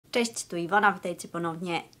Cześć, tu Iwona, witajcie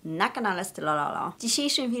ponownie na kanale Stylololo. W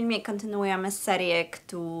dzisiejszym filmie kontynuujemy serię,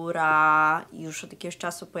 która już od jakiegoś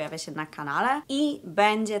czasu pojawia się na kanale i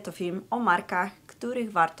będzie to film o markach,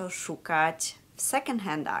 których warto szukać w second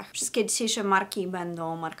handach. Wszystkie dzisiejsze marki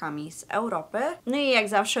będą markami z Europy, no i jak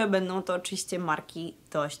zawsze będą to oczywiście marki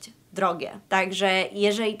dość drogie. Także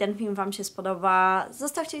jeżeli ten film Wam się spodoba,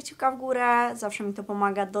 zostawcie kciuka w górę, zawsze mi to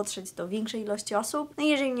pomaga dotrzeć do większej ilości osób. No i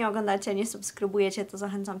jeżeli nie oglądacie, nie subskrybujecie, to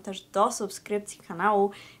zachęcam też do subskrypcji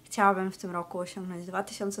kanału. Chciałabym w tym roku osiągnąć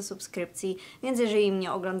 2000 subskrypcji, więc jeżeli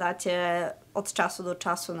mnie oglądacie od czasu do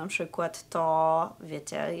czasu na przykład, to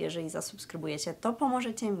wiecie, jeżeli zasubskrybujecie, to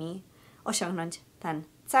pomożecie mi osiągnąć ten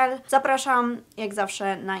cel. Zapraszam jak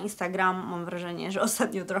zawsze na Instagram. Mam wrażenie, że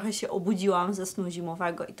ostatnio trochę się obudziłam ze snu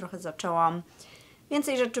zimowego i trochę zaczęłam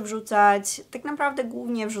więcej rzeczy wrzucać. Tak naprawdę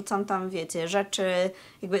głównie wrzucam tam, wiecie, rzeczy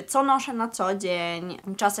jakby co noszę na co dzień.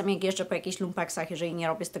 Czasem jak jeżdżę po jakichś lumpeksach, jeżeli nie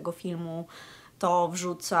robię z tego filmu, to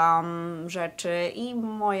wrzucam rzeczy i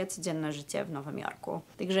moje codzienne życie w Nowym Jorku.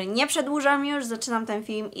 Także nie przedłużam już, zaczynam ten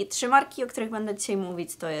film i 3 marki, o których będę dzisiaj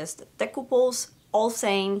mówić, to jest KOOPLES,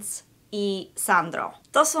 ALLSAINTS i SANDRO.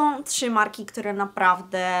 To są 3 marki, które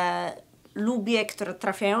naprawdę lubię, które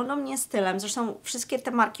trafiają do mnie stylem. Zresztą wszystkie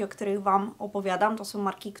te marki, o których Wam opowiadam, to są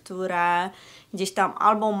marki, które gdzieś tam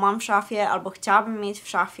albo mam w szafie, albo chciałabym mieć w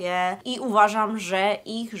szafie i uważam, że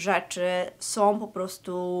ich rzeczy są po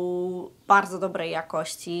prostu bardzo dobrej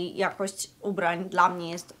jakości. Jakość ubrań dla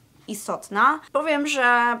mnie jest istotna. Powiem,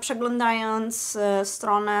 że przeglądając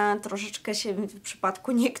stronę troszeczkę się w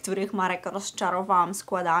przypadku niektórych marek rozczarowałam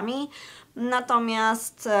składami,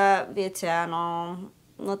 natomiast wiecie,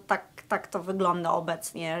 no tak to wygląda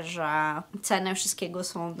obecnie, że ceny wszystkiego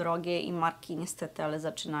są drogie i marki niestety, ale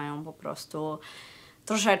zaczynają po prostu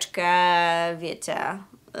troszeczkę, wiecie,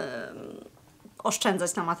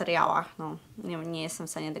 oszczędzać na materiałach. No, nie jestem w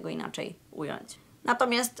stanie tego inaczej ująć.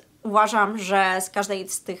 Natomiast uważam, że z każdej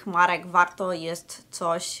z tych marek warto jest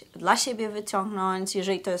coś dla siebie wyciągnąć,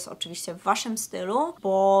 jeżeli to jest oczywiście w Waszym stylu,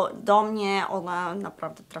 bo do mnie one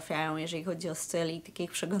naprawdę trafiają, jeżeli chodzi o styl i tak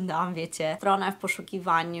jak przeglądałam, wiecie, stronę w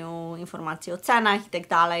poszukiwaniu informacji o cenach i tak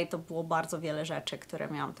dalej, to było bardzo wiele rzeczy, które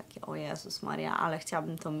miałam takie, o Jezus Maria, ale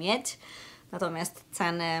chciałabym to mieć, natomiast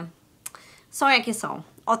ceny są jakie są.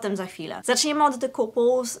 O tym za chwilę. Zaczniemy od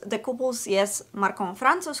KOOPLES. KOOPLES jest marką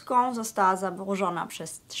francuską, została założona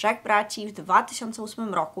przez 3 braci w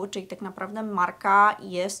 2008 roku, czyli tak naprawdę marka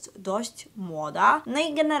jest dość młoda. No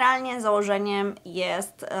i generalnie założeniem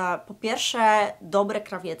jest po pierwsze dobre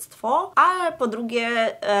krawiectwo, a po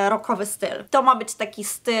drugie rockowy styl. To ma być taki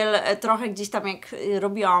styl trochę gdzieś tam jak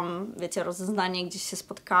robiłam, wiecie, rozeznanie, gdzieś się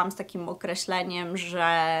spotkałam z takim określeniem,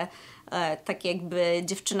 że tak jakby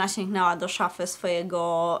dziewczyna sięgnęła do szafy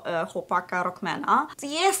swojego chłopaka rockmana.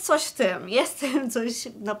 Jest coś w tym, jest w tym coś,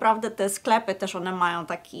 naprawdę te sklepy też one mają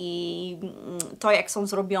taki, to jak są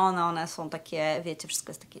zrobione, one są takie, wiecie, wszystko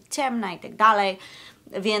jest takie ciemne i tak dalej,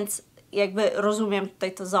 więc jakby rozumiem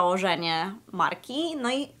tutaj to założenie marki.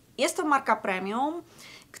 No i jest to marka premium,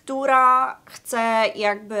 która chce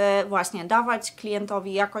jakby właśnie dawać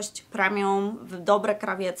klientowi jakość premium, dobre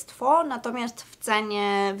krawiectwo, natomiast w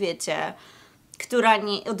cenie, wiecie, która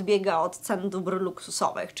nie odbiega od cen dóbr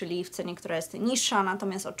luksusowych, czyli w cenie, która jest niższa,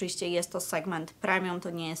 natomiast oczywiście jest to segment premium, to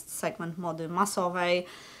nie jest segment mody masowej,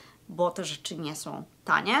 bo te rzeczy nie są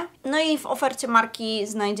tanie. No i w ofercie marki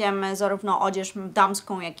znajdziemy zarówno odzież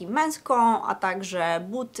damską, jak i męską, a także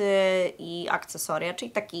buty i akcesoria,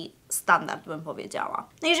 czyli taki standard bym powiedziała.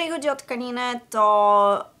 No jeżeli chodzi o tkaninę,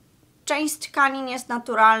 to część tkanin jest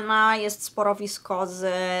naturalna, jest sporo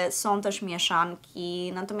wiskozy, są też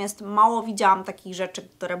mieszanki, natomiast mało widziałam takich rzeczy,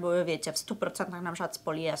 które były, wiecie, w 100% na przykład z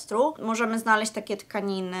poliestru. Możemy znaleźć takie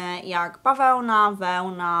tkaniny jak bawełna,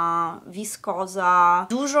 wełna, wiskoza.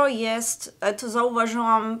 Dużo jest, to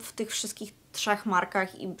zauważyłam w tych wszystkich 3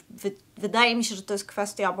 markach i wydaje mi się, że to jest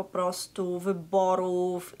kwestia po prostu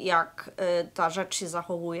wyborów, jak ta rzecz się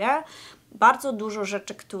zachowuje. Bardzo dużo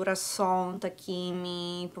rzeczy, które są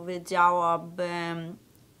takimi, powiedziałabym,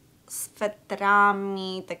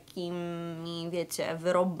 swetrami, takimi, wiecie,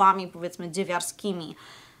 wyrobami, powiedzmy, dziewiarskimi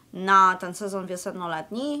na ten sezon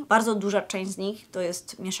wiosenno-letni. Bardzo duża część z nich to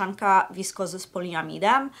jest mieszanka wiskozy z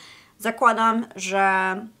poliamidem. Zakładam,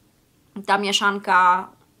 że ta mieszanka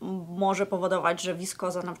może powodować, że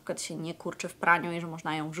wiskoza na przykład się nie kurczy w praniu i że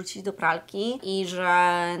można ją wrzucić do pralki i że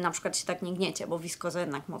na przykład się tak nie gniecie, bo wiskoza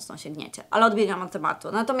jednak mocno się gniecie. Ale odbiegam od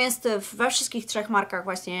tematu. Natomiast we wszystkich 3 markach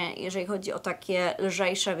właśnie, jeżeli chodzi o takie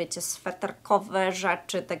lżejsze, wiecie, sweterkowe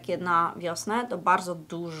rzeczy, takie na wiosnę, to bardzo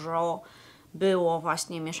dużo było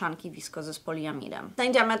właśnie mieszanki wiskozy z poliamidem.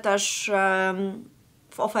 Znajdziemy też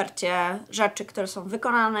w ofercie rzeczy, które są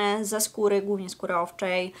wykonane ze skóry, głównie skóry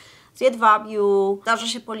owczej, z jedwabiu, zdarza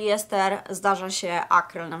się poliester, zdarza się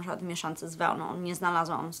akryl, na przykład w mieszance z wełną. Nie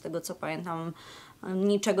znalazłam, z tego co pamiętam,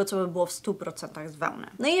 niczego, co by było w 100% z wełny.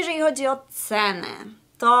 No i jeżeli chodzi o ceny,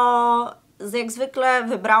 to jak zwykle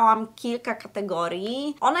wybrałam kilka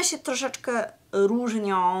kategorii. One się troszeczkę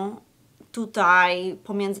różnią tutaj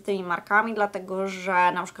pomiędzy tymi markami, dlatego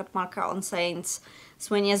że na przykład marka ALLSAINTS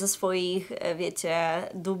słynie ze swoich, wiecie,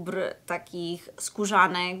 dóbr takich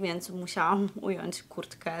skórzanych, więc musiałam ująć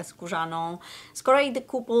kurtkę skórzaną. Z kolei The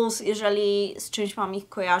KOOPLES, jeżeli z czymś mam ich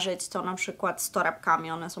kojarzyć, to na przykład z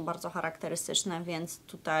torebkami, one są bardzo charakterystyczne, więc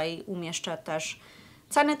tutaj umieszczę też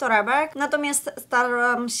ceny torebek, natomiast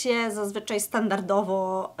staram się zazwyczaj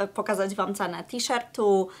standardowo pokazać Wam cenę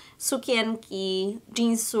t-shirtu, sukienki,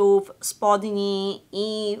 jeansów, spodni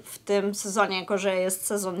i w tym sezonie, jako że jest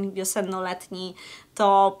sezon wiosenno-letni,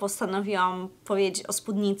 to postanowiłam powiedzieć o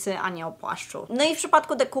spódnicy, a nie o płaszczu. No i w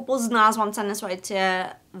przypadku The KOOPLES znalazłam ceny, słuchajcie,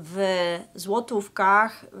 w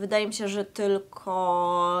złotówkach. Wydaje mi się, że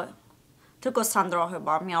tylko SANDRO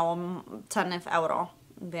chyba miało ceny w euro,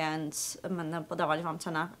 więc będę podawać Wam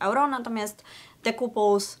cenę w euro, natomiast The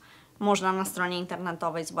KOOPLES można na stronie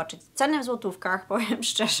internetowej zobaczyć ceny w złotówkach. Powiem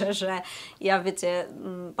szczerze, że ja, wiecie,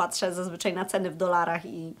 patrzę zazwyczaj na ceny w dolarach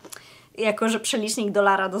i jako że przelicznik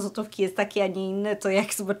dolara do złotówki jest taki, a nie inny, to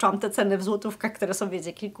jak zobaczyłam te ceny w złotówkach, które są,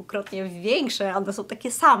 wiecie, kilkukrotnie większe, one są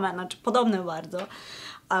takie same, znaczy podobne bardzo,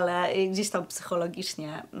 ale gdzieś tam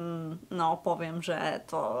psychologicznie, no powiem, że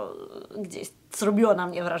to gdzieś zrobiło na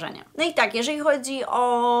mnie wrażenie. No i tak, jeżeli chodzi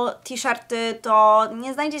o t-shirty, to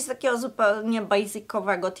nie znajdziecie takiego zupełnie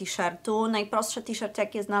basicowego t-shirtu. Najprostsze t-shirty,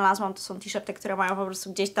 jakie znalazłam, to są t-shirty, które mają po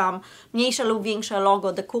prostu gdzieś tam mniejsze lub większe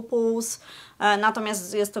logo The KOOPLES,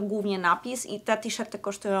 natomiast jest to głównie napis i te t-shirty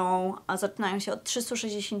kosztują, zaczynają się od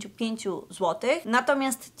 365 zł.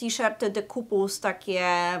 Natomiast t-shirty The KOOPLES takie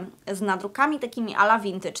z nadrukami takimi a la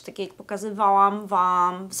vintage, takie jak pokazywałam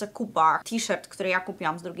Wam w zakupach, t-shirt, który ja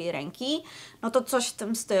kupiłam z drugiej ręki, no to coś w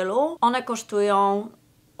tym stylu. One kosztują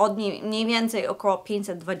od mniej więcej około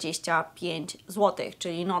 525 zł,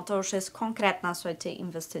 czyli no to już jest konkretna, słuchajcie,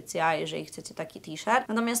 inwestycja, jeżeli chcecie taki t-shirt.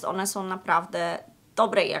 Natomiast one są naprawdę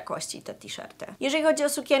dobrej jakości, te t-shirty. Jeżeli chodzi o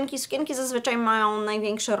sukienki, sukienki zazwyczaj mają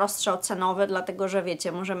największy rozstrzał cenowy, dlatego że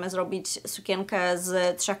wiecie, możemy zrobić sukienkę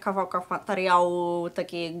z 3 kawałków materiału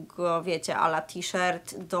takiego, wiecie, a la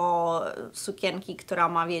t-shirt do sukienki, która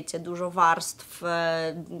ma, wiecie, dużo warstw,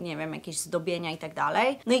 nie wiem, jakieś zdobienia i tak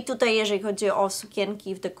dalej. No i tutaj, jeżeli chodzi o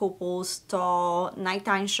sukienki w The KOOPLES, to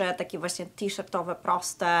najtańsze, takie właśnie t-shirtowe,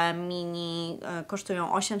 proste, mini,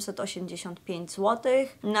 kosztują 885 zł.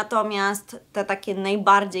 Natomiast te takie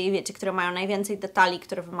najbardziej, wiecie, które mają najwięcej detali,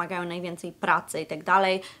 które wymagają najwięcej pracy i tak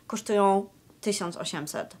dalej, kosztują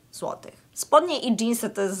 1800 zł. Spodnie i dżinsy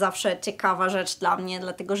to jest zawsze ciekawa rzecz dla mnie,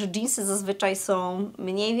 dlatego że dżinsy zazwyczaj są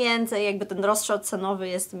mniej więcej, jakby ten rozstrzał cenowy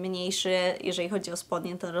jest mniejszy, jeżeli chodzi o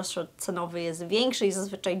spodnie, ten rozstrzał cenowy jest większy i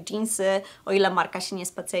zazwyczaj dżinsy, o ile marka się nie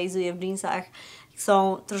specjalizuje w dżinsach,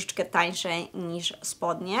 są troszeczkę tańsze niż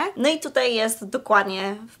spodnie. No i tutaj jest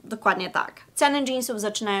dokładnie tak. Ceny jeansów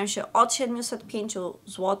zaczynają się od 705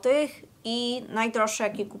 zł i najdroższe,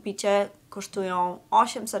 jakie kupicie, kosztują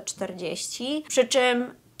 840, przy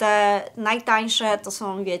czym te najtańsze to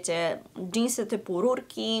są, wiecie, jeansy typu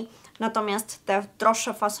rurki, natomiast te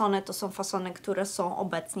droższe fasony to są fasony, które są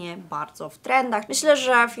obecnie bardzo w trendach. Myślę,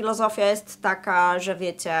 że filozofia jest taka, że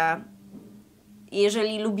wiecie,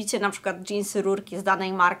 jeżeli lubicie na przykład jeansy, rurki z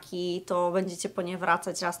danej marki, to będziecie po nie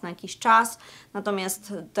wracać raz na jakiś czas.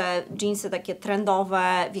 Natomiast te jeansy takie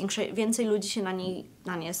trendowe, więcej ludzi się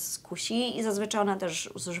na nie skusi i zazwyczaj one też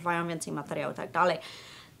zużywają więcej materiału i tak dalej.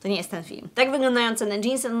 To nie jest ten film. Tak wyglądają ceny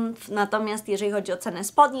jeansów, natomiast jeżeli chodzi o cenę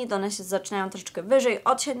spodni, to one się zaczynają troszeczkę wyżej,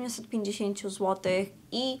 od 750 zł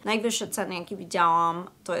i najwyższe ceny, jakie widziałam,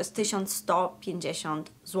 to jest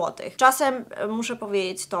 1150 zł. Czasem muszę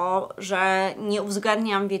powiedzieć to, że nie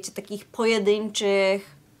uwzględniam, wiecie, takich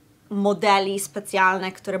pojedynczych modeli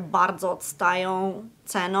specjalnych, które bardzo odstają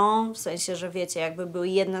ceną, w sensie, że wiecie, jakby były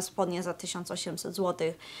jedne spodnie za 1800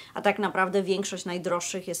 zł, a tak naprawdę większość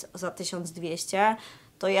najdroższych jest za 1200,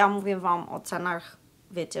 to ja mówię Wam o cenach,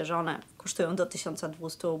 wiecie, że one kosztują do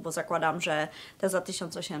 1200, bo zakładam, że te za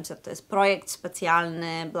 1800 to jest projekt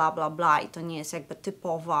specjalny, bla bla bla i to nie jest jakby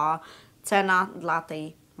typowa cena dla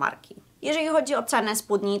tej marki. Jeżeli chodzi o cenę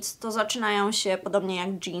spódnic, to zaczynają się, podobnie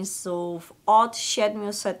jak jeansów, od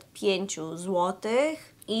 705 zł.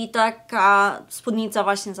 I taka spódnica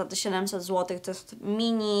właśnie za te 700 zł to jest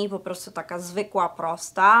mini, po prostu taka zwykła,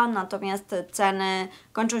 prosta. Natomiast te ceny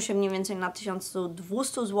kończą się mniej więcej na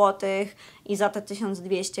 1200 zł i za te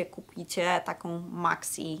 1200 kupicie taką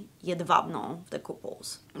maxi jedwabną w The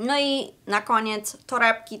Cooples. No i na koniec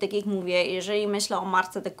torebki, tak jak mówię, jeżeli myślę o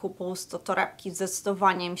marce The Cooples, to torebki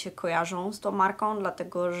zdecydowanie mi się kojarzą z tą marką,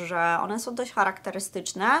 dlatego że one są dość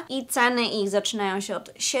charakterystyczne i ceny ich zaczynają się od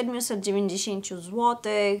 790 zł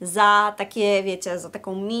za takie, wiecie, za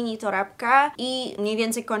taką mini torebkę i mniej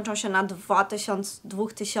więcej kończą się na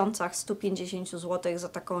 2150 zł za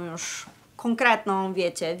taką już konkretną,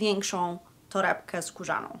 wiecie, większą torebkę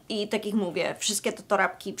skórzaną. I tak jak mówię, wszystkie te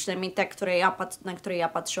torebki, przynajmniej te, na które ja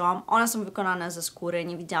patrzyłam, one są wykonane ze skóry.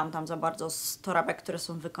 Nie widziałam tam za bardzo torebek, które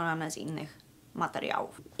są wykonane z innych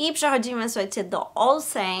materiałów. I przechodzimy, słuchajcie, do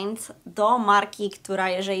ALLSAINTS, do marki, która,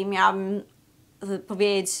 jeżeli miałabym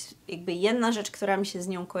powiedzieć jakby jedna rzecz, która mi się z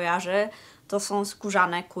nią kojarzy, to są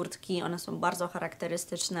skórzane kurtki. One są bardzo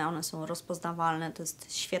charakterystyczne, one są rozpoznawalne, to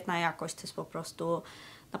jest świetna jakość, to jest po prostu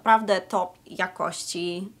naprawdę top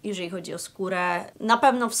jakości, jeżeli chodzi o skórę. Na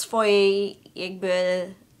pewno w swojej jakby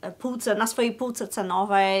półce, na swojej półce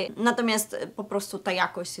cenowej, natomiast po prostu ta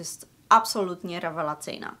jakość jest absolutnie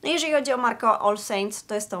rewelacyjna. No jeżeli chodzi o markę ALLSAINTS,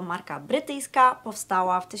 to jest to marka brytyjska,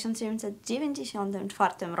 powstała w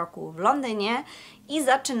 1994 roku w Londynie i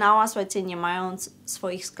zaczynała, słuchajcie, nie mając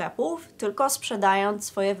swoich sklepów, tylko sprzedając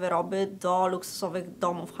swoje wyroby do luksusowych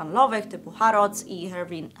domów handlowych typu Harrods i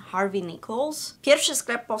Harvey Nichols. Pierwszy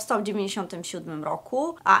sklep powstał w 1997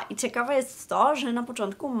 roku, i ciekawe jest to, że na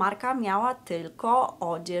początku marka miała tylko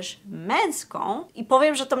odzież męską i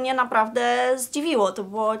powiem, że to mnie naprawdę zdziwiło. To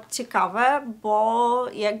było ciekawe, bo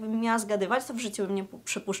jakbym miała zgadywać, to w życiu bym nie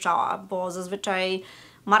przypuszczała, bo zazwyczaj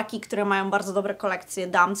marki, które mają bardzo dobre kolekcje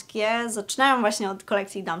damskie, zaczynają właśnie od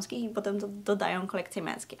kolekcji damskich i potem dodają kolekcje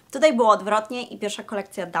męskie. Tutaj było odwrotnie i pierwsza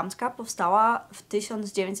kolekcja damska powstała w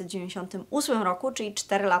 1998 roku, czyli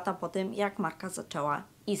 4 lata po tym, jak marka zaczęła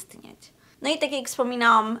istnieć. No i tak jak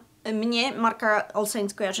wspominałam, mnie marka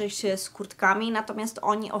ALLSAINTS kojarzy się z kurtkami, natomiast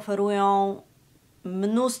oni oferują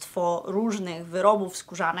mnóstwo różnych wyrobów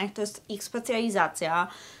skórzanych, to jest ich specjalizacja.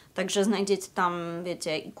 Także znajdziecie tam,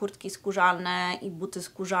 wiecie, i kurtki skórzane, i buty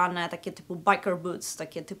skórzane, takie typu biker boots,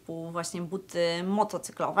 takie typu właśnie buty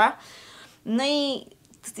motocyklowe. No i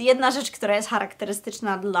jedna rzecz, która jest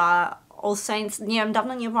charakterystyczna dla ALLSAINTS, nie wiem,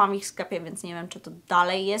 dawno nie byłam w ich sklepie, więc nie wiem, czy to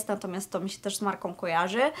dalej jest, natomiast to mi się też z marką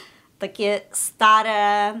kojarzy. Takie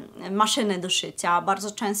stare maszyny do szycia.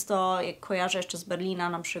 Bardzo często, jak kojarzę jeszcze z Berlina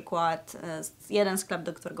na przykład, jeden sklep,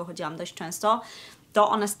 do którego chodziłam dość często, to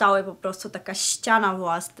one stały po prostu taka ściana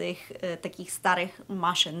była z tych takich starych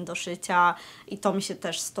maszyn do szycia i to mi się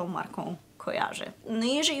też z tą marką kojarzy. No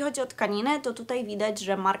i jeżeli chodzi o tkaniny, to tutaj widać,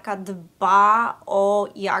 że marka dba o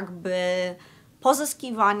jakby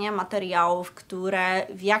pozyskiwanie materiałów, które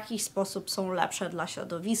w jakiś sposób są lepsze dla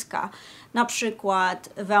środowiska. Na przykład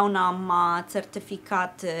wełna ma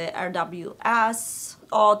certyfikaty RWS.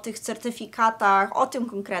 O tych certyfikatach, o tym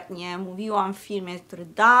konkretnie mówiłam w filmie, który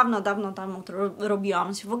dawno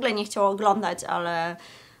robiłam. Się w ogóle nie chciało oglądać, ale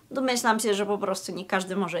domyślam się, że po prostu nie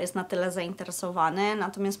każdy może jest na tyle zainteresowany,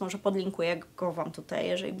 natomiast może podlinkuję go Wam tutaj,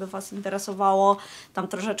 jeżeli by Was interesowało. Tam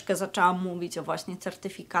troszeczkę zaczęłam mówić o właśnie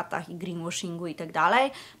certyfikatach i greenwashingu i tak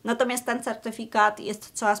dalej. Natomiast ten certyfikat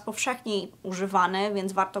jest coraz powszechniej używany,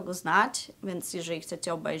 więc warto go znać, więc jeżeli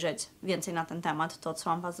chcecie obejrzeć więcej na ten temat, to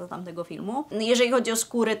odsyłam Was do tamtego filmu. Jeżeli chodzi o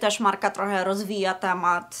skóry, też marka trochę rozwija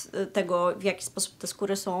temat tego, w jaki sposób te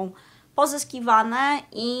skóry są pozyskiwane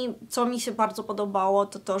i co mi się bardzo podobało,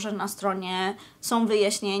 to to, że na stronie są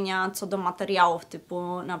wyjaśnienia co do materiałów,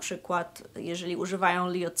 typu na przykład jeżeli używają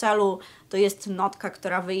liocelu, to jest notka,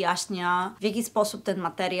 która wyjaśnia, w jaki sposób ten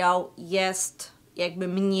materiał jest jakby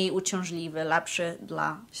mniej uciążliwy, lepszy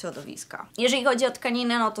dla środowiska. Jeżeli chodzi o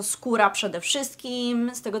tkaniny, no to skóra przede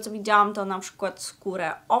wszystkim. Z tego co widziałam, to na przykład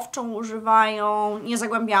skórę owczą używają. Nie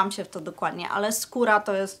zagłębiałam się w to dokładnie, ale skóra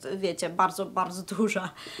to jest, wiecie, bardzo duża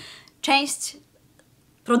część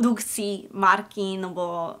produkcji marki, no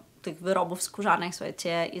bo tych wyrobów skórzanych,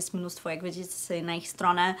 słuchajcie, jest mnóstwo, jak wejdziecie sobie na ich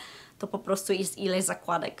stronę, to po prostu jest ileś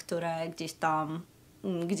zakładek, które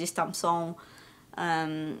gdzieś tam są.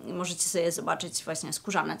 Możecie sobie zobaczyć właśnie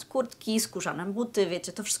skórzane kurtki, skórzane buty,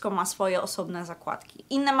 wiecie, to wszystko ma swoje osobne zakładki.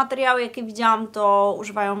 Inne materiały, jakie widziałam, to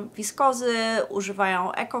używają wiskozy,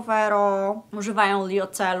 używają ecovero, używają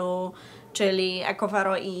liocelu, czyli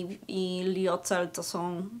ecovero i liocel to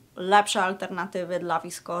są lepsze alternatywy dla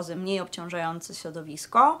wiskozy, mniej obciążające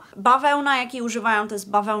środowisko. Bawełna, jakiej używają, to jest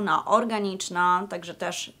bawełna organiczna, także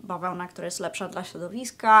też bawełna, która jest lepsza dla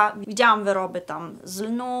środowiska. Widziałam wyroby tam z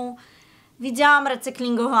lnu. Widziałam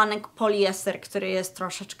recyklingowany poliester, który jest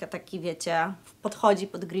troszeczkę taki, wiecie, podchodzi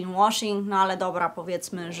pod greenwashing, no ale dobra,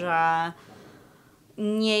 powiedzmy, że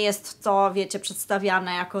nie jest to, wiecie,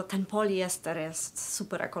 przedstawiane jako ten poliester jest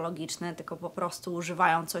super ekologiczny, tylko po prostu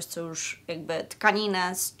używają coś, co już jakby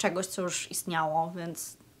tkaninę z czegoś, co już istniało,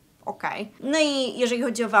 więc okej. No i jeżeli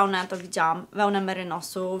chodzi o wełnę, to widziałam wełnę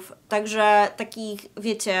merynosów, także takich,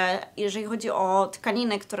 wiecie, jeżeli chodzi o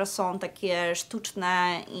tkaniny, które są takie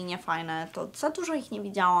sztuczne i niefajne, to za dużo ich nie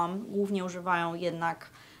widziałam, głównie używają jednak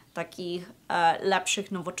takich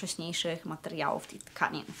lepszych, nowocześniejszych materiałów tych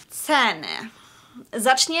tkanin. Ceny.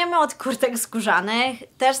 Zaczniemy od kurtek skórzanych.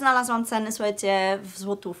 Też znalazłam ceny, słuchajcie, w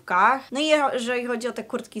złotówkach. No i jeżeli chodzi o te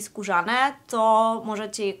kurtki skórzane, to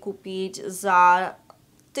możecie je kupić za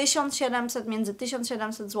 1700, między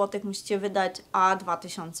 1700 zł musicie wydać, a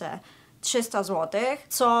 2300 zł,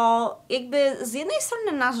 co jakby z jednej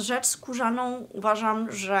strony na rzecz skórzaną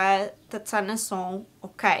uważam, że te ceny są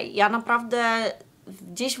ok. Ja naprawdę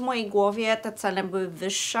gdzieś w mojej głowie te ceny były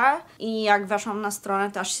wyższe i jak weszłam na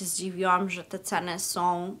stronę, to aż się zdziwiłam, że te ceny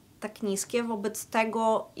są tak niskie wobec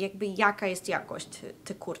tego, jakby jaka jest jakość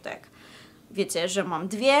tych kurtek. Wiecie, że mam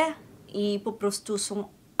dwie i po prostu są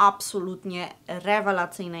absolutnie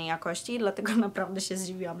rewelacyjnej jakości, dlatego naprawdę się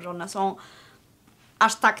zdziwiłam, że one są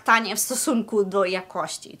aż tak tanie w stosunku do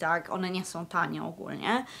jakości, tak? One nie są tanie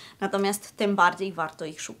ogólnie, natomiast tym bardziej warto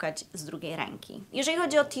ich szukać z drugiej ręki. Jeżeli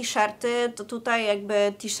chodzi o t-shirty, to tutaj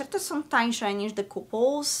jakby t-shirty są tańsze niż The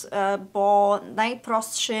KOOPLES, bo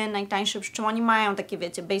najprostszy, najtańszy, przy czym oni mają takie,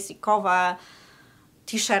 wiecie, basicowe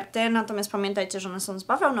t-shirty, natomiast pamiętajcie, że one są z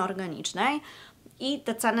bawełny organicznej, i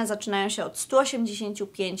te ceny zaczynają się od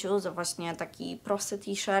 185 za właśnie taki prosty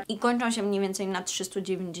t-shirt i kończą się mniej więcej na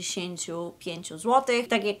 395 zł.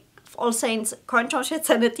 Tak jak w ALLSAINTS kończą się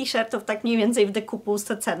ceny t-shirtów, tak mniej więcej w The KOOPLES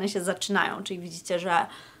te ceny się zaczynają, czyli widzicie, że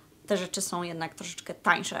te rzeczy są jednak troszeczkę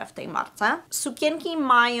tańsze w tej marce. Sukienki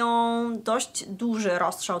mają dość duży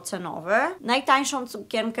rozstrzał cenowy. Najtańszą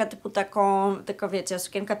sukienkę typu taką, tylko wiecie,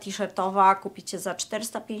 sukienka t-shirtowa kupicie za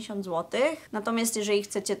 450 zł. Natomiast jeżeli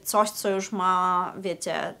chcecie coś, co już ma,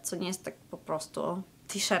 wiecie, co nie jest tak po prostu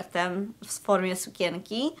t-shirtem w formie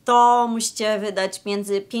sukienki, to musicie wydać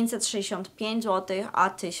między 565 zł a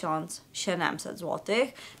 1700 zł.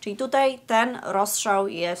 Czyli tutaj ten rozstrzał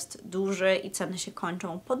jest duży i ceny się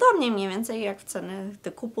kończą podobnie mniej więcej jak w ceny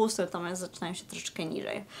The KOOPLES, natomiast zaczynają się troszeczkę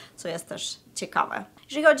niżej, co jest też ciekawe.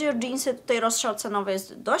 Jeżeli chodzi o jeansy, tutaj rozstrzał cenowy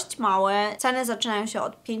jest dość mały. Ceny zaczynają się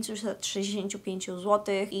od 565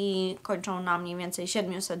 zł i kończą na mniej więcej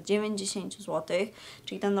 790 zł,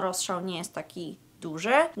 czyli ten rozstrzał nie jest taki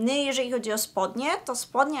duży. No i jeżeli chodzi o spodnie, to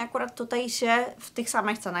spodnie akurat tutaj się w tych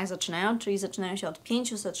samych cenach zaczynają, czyli zaczynają się od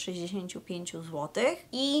 565 zł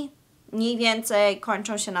i mniej więcej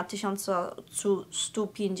kończą się na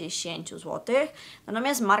 1150 zł.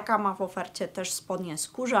 Natomiast marka ma w ofercie też spodnie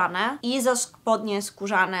skórzane i za spodnie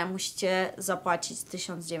skórzane musicie zapłacić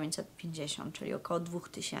 1950, czyli około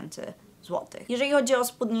 2000 zł. Jeżeli chodzi o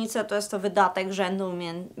spódnicę, to jest to wydatek rzędu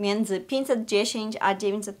między 510 a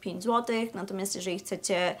 905 zł, natomiast jeżeli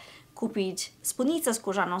chcecie kupić spódnicę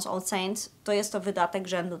skórzaną z ALLSAINTS, to jest to wydatek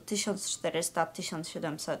rzędu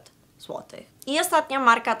 1400-1700 zł. I ostatnia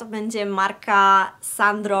marka to będzie marka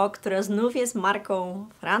SANDRO, która znów jest marką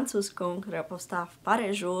francuską, która powstała w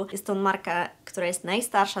Paryżu. Jest to marka, która jest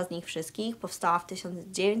najstarsza z nich wszystkich. Powstała w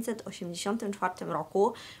 1984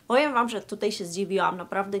 roku. Powiem Wam, że tutaj się zdziwiłam.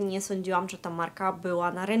 Naprawdę nie sądziłam, że ta marka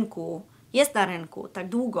była na rynku. Jest na rynku tak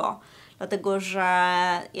długo. Dlatego, że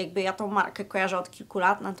jakby ja tą markę kojarzę od kilku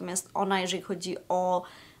lat, natomiast ona, jeżeli chodzi o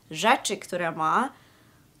rzeczy, które ma,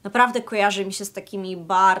 naprawdę kojarzy mi się z takimi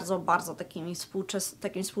bardzo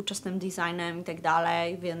takim współczesnym designem i tak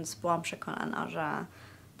dalej, więc byłam przekonana, że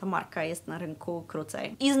ta marka jest na rynku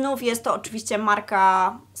krócej. I znów jest to oczywiście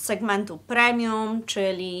marka z segmentu premium,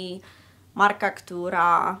 czyli marka,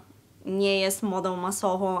 która nie jest modą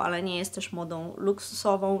masową, ale nie jest też modą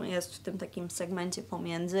luksusową, jest w tym takim segmencie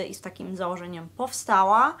pomiędzy i z takim założeniem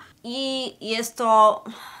powstała. I jest to...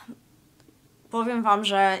 Powiem Wam,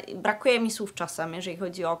 że brakuje mi słów czasem, jeżeli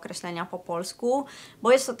chodzi o określenia po polsku,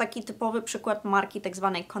 bo jest to taki typowy przykład marki tak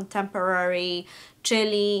zwanej contemporary,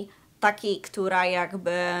 czyli takiej, która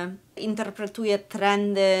jakby interpretuje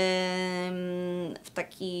trendy w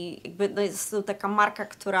taki, jakby no jest to taka marka,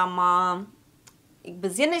 która ma jakby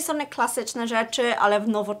z jednej strony klasyczne rzeczy, ale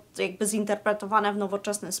jakby zinterpretowane w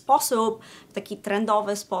nowoczesny sposób, w taki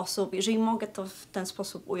trendowy sposób. Jeżeli mogę to w ten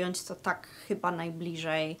sposób ująć, to tak chyba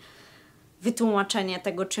najbliżej wytłumaczenie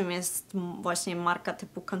tego, czym jest właśnie marka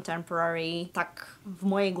typu contemporary. Tak w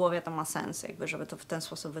mojej głowie to ma sens, jakby, żeby to w ten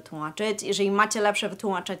sposób wytłumaczyć. Jeżeli macie lepsze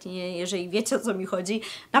wytłumaczenie, jeżeli wiecie, o co mi chodzi,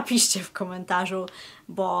 napiszcie w komentarzu,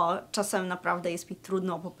 bo czasem naprawdę jest mi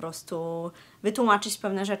trudno po prostu wytłumaczyć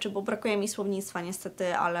pewne rzeczy, bo brakuje mi słownictwa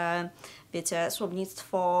niestety, ale wiecie,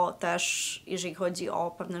 słownictwo też, jeżeli chodzi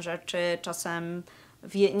o pewne rzeczy, czasem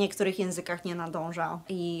w niektórych językach nie nadąża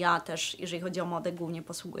i ja też, jeżeli chodzi o modę, głównie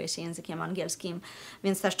posługuję się językiem angielskim,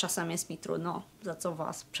 więc też czasem jest mi trudno, za co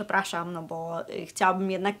Was przepraszam, no bo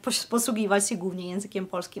chciałabym jednak posługiwać się głównie językiem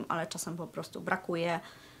polskim, ale czasem po prostu brakuje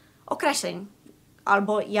określeń,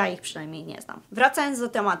 albo ja ich przynajmniej nie znam. Wracając do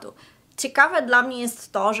tematu. Ciekawe dla mnie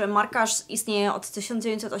jest to, że markarz istnieje od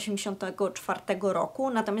 1984 roku,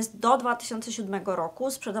 natomiast do 2007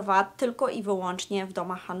 roku sprzedawała tylko i wyłącznie w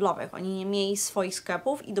domach handlowych. Oni nie mieli swoich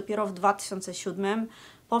sklepów i dopiero w 2007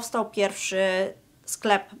 powstał pierwszy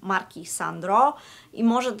sklep marki SANDRO i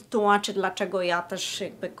może to tłumaczy, dlaczego ja też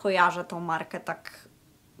jakby kojarzę tą markę tak,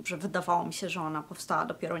 że wydawało mi się, że ona powstała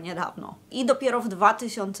dopiero niedawno. I dopiero w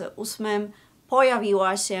 2008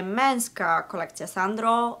 pojawiła się męska kolekcja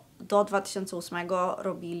SANDRO. Do 2008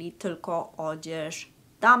 robili tylko odzież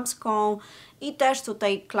damską i też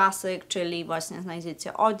tutaj klasyk, czyli właśnie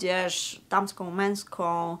znajdziecie odzież damską,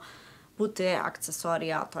 męską, buty,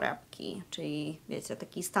 akcesoria, torebki, czyli wiecie,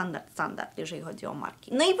 taki standard, jeżeli chodzi o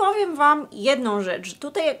marki. No i powiem Wam jedną rzecz, że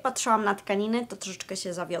tutaj jak patrzyłam na tkaniny, to troszeczkę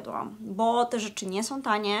się zawiodłam, bo te rzeczy nie są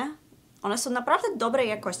tanie, one są naprawdę dobrej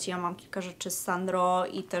jakości. Ja mam kilka rzeczy z SANDRO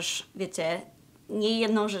i też, wiecie, nie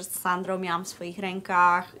jedną rzecz z SANDRO miałam w swoich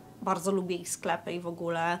rękach. Bardzo lubię ich sklepy i w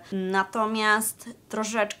ogóle. Natomiast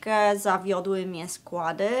troszeczkę zawiodły mnie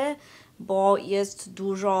składy, bo jest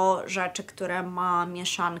dużo rzeczy, które ma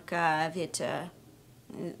mieszankę, wiecie,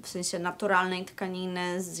 w sensie naturalnej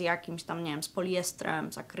tkaniny z jakimś tam, nie wiem, z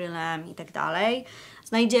poliestrem, z akrylem i tak dalej.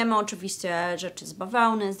 Znajdziemy oczywiście rzeczy z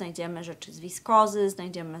bawełny, znajdziemy rzeczy z wiskozy,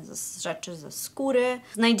 znajdziemy rzeczy ze skóry,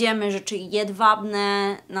 znajdziemy rzeczy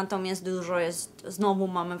jedwabne, natomiast dużo jest, znowu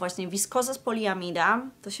mamy właśnie wiskozę z poliamida,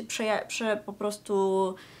 to się po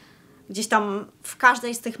prostu gdzieś tam w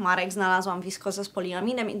każdej z tych marek znalazłam wiskozę z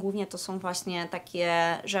poliamidem i głównie to są właśnie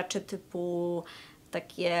takie rzeczy typu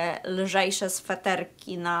takie lżejsze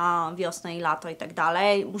sweterki na wiosnę i lato i tak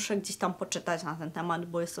dalej. Muszę gdzieś tam poczytać na ten temat,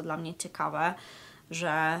 bo jest to dla mnie ciekawe,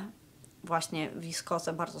 że właśnie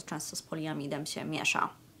wiskozę bardzo często z poliamidem się miesza.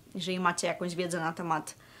 Jeżeli macie jakąś wiedzę na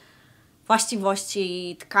temat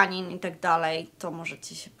właściwości tkanin i tak dalej, to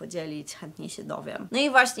możecie się podzielić, chętnie się dowiem. No i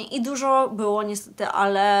właśnie, i dużo było niestety,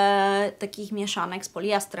 ale takich mieszanek z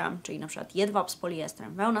poliestrem, czyli na przykład jedwab z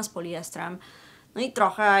poliestrem, wełna z poliestrem. No i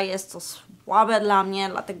trochę jest to słabe dla mnie,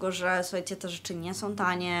 dlatego że, słuchajcie, te rzeczy nie są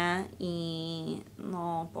tanie i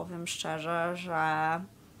no powiem szczerze, że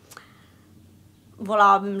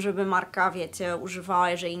wolałabym, żeby marka, wiecie, używała,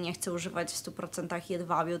 jeżeli nie chce używać w 100%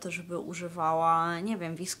 jedwabiu, to żeby używała, nie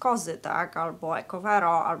wiem, wiskozy, tak, albo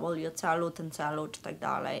Ecovero, albo liocelu, tencelu, czy tak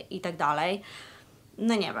dalej, i tak dalej.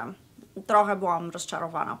 No nie wiem, trochę byłam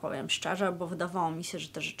rozczarowana, powiem szczerze, bo wydawało mi się, że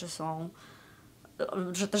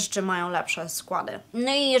te rzeczy mają lepsze składy.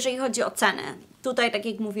 No i jeżeli chodzi o ceny, tutaj tak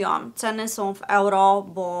jak mówiłam, ceny są w euro,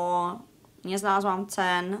 bo nie znalazłam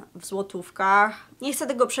cen w złotówkach. Nie chcę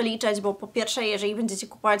tego przeliczać, bo po pierwsze, jeżeli będziecie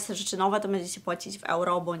kupować te rzeczy nowe, to będziecie płacić w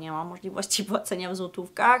euro, bo nie ma możliwości płacenia w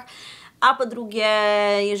złotówkach. A po drugie,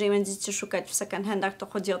 jeżeli będziecie szukać w second handach, to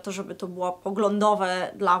chodzi o to, żeby to była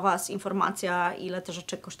poglądowe dla Was informacja, ile te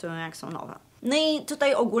rzeczy kosztują, jak są nowe. No i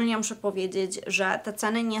tutaj ogólnie muszę powiedzieć, że te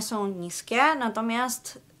ceny nie są niskie,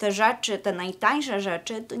 natomiast te rzeczy, te najtańsze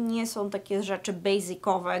rzeczy, to nie są takie rzeczy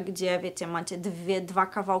basicowe, gdzie wiecie, macie dwa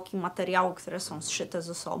kawałki materiału, które są zszyte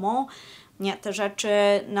ze sobą. Nie, te rzeczy,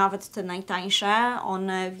 nawet te najtańsze,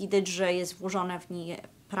 one widać, że jest włożone w nie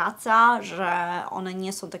praca, że one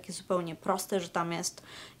nie są takie zupełnie proste, że tam jest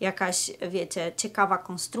jakaś, wiecie, ciekawa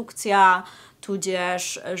konstrukcja,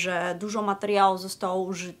 tudzież, że dużo materiału zostało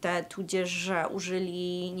użyte, tudzież, że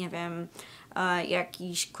użyli, nie wiem,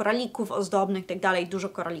 jakichś koralików ozdobnych i tak dalej. Dużo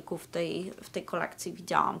koralików w tej kolekcji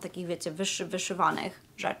widziałam, takich, wiecie, wyszywanych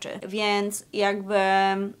rzeczy. Więc jakby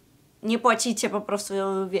nie płacicie po prostu,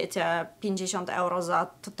 wiecie, 50 euro za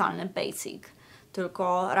totalny basic,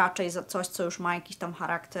 tylko raczej za coś, co już ma jakiś tam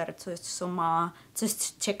charakter, coś, co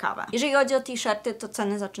jest ciekawe. Jeżeli chodzi o t-shirty, to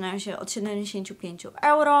ceny zaczynają się od 75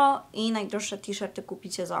 euro i najdroższe t-shirty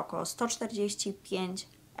kupicie za około 145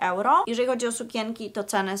 euro. Jeżeli chodzi o sukienki, to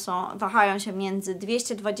ceny wahają się między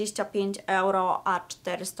 225 euro a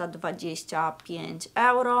 425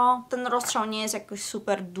 euro. Ten rozstrzał nie jest jakoś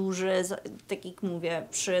super duży, tak jak mówię,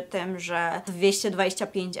 przy tym, że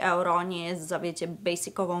 225 euro nie jest za, wiecie,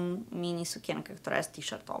 basicową mini sukienkę, która jest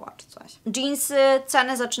t-shirtowa czy coś. Jeansy,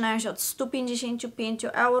 ceny zaczynają się od 155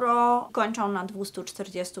 euro, kończą na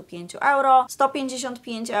 245 euro.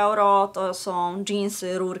 155 euro to są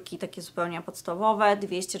jeansy, rurki takie zupełnie podstawowe,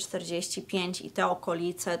 245 i te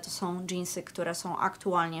okolice to są jeansy, które są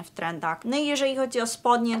aktualnie w trendach. No i jeżeli chodzi o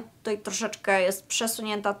spodnie, tutaj troszeczkę jest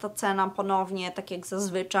przesunięta ta cena ponownie, tak jak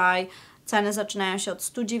zazwyczaj. Ceny zaczynają się od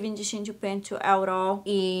 195 euro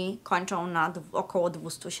i kończą na około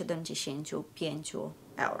 275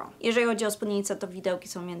 euro. Jeżeli chodzi o spódnicę, to widełki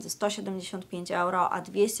są między 175 euro a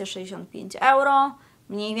 265 euro.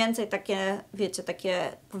 Mniej więcej takie, wiecie,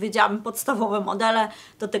 takie, powiedziałabym, podstawowe modele.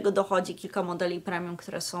 Do tego dochodzi kilka modeli premium,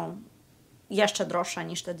 które są jeszcze droższe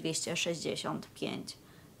niż te 265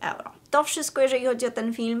 euro. To wszystko, jeżeli chodzi o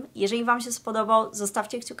ten film. Jeżeli Wam się spodobał,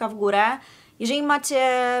 zostawcie kciuka w górę. Jeżeli macie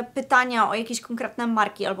pytania o jakieś konkretne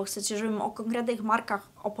marki albo chcecie, żebym o konkretnych markach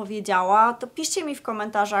opowiedziała, to piszcie mi w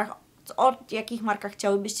komentarzach, o jakich markach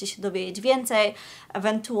chciałybyście się dowiedzieć więcej,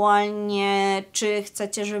 ewentualnie czy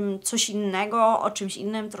chcecie, żebym coś innego, o czymś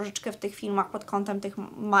innym troszeczkę w tych filmach pod kątem tych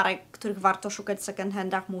marek, których warto szukać w second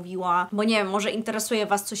handach mówiła, bo nie wiem, może interesuje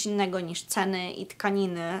Was coś innego niż ceny i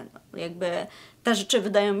tkaniny, jakby te rzeczy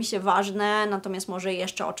wydają mi się ważne, natomiast może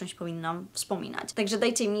jeszcze o czymś powinnam wspominać. Także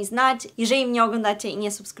dajcie mi znać, jeżeli mnie oglądacie i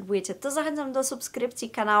nie subskrybujecie, to zachęcam do subskrypcji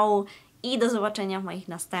kanału i do zobaczenia w moich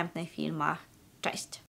następnych filmach. Cześć!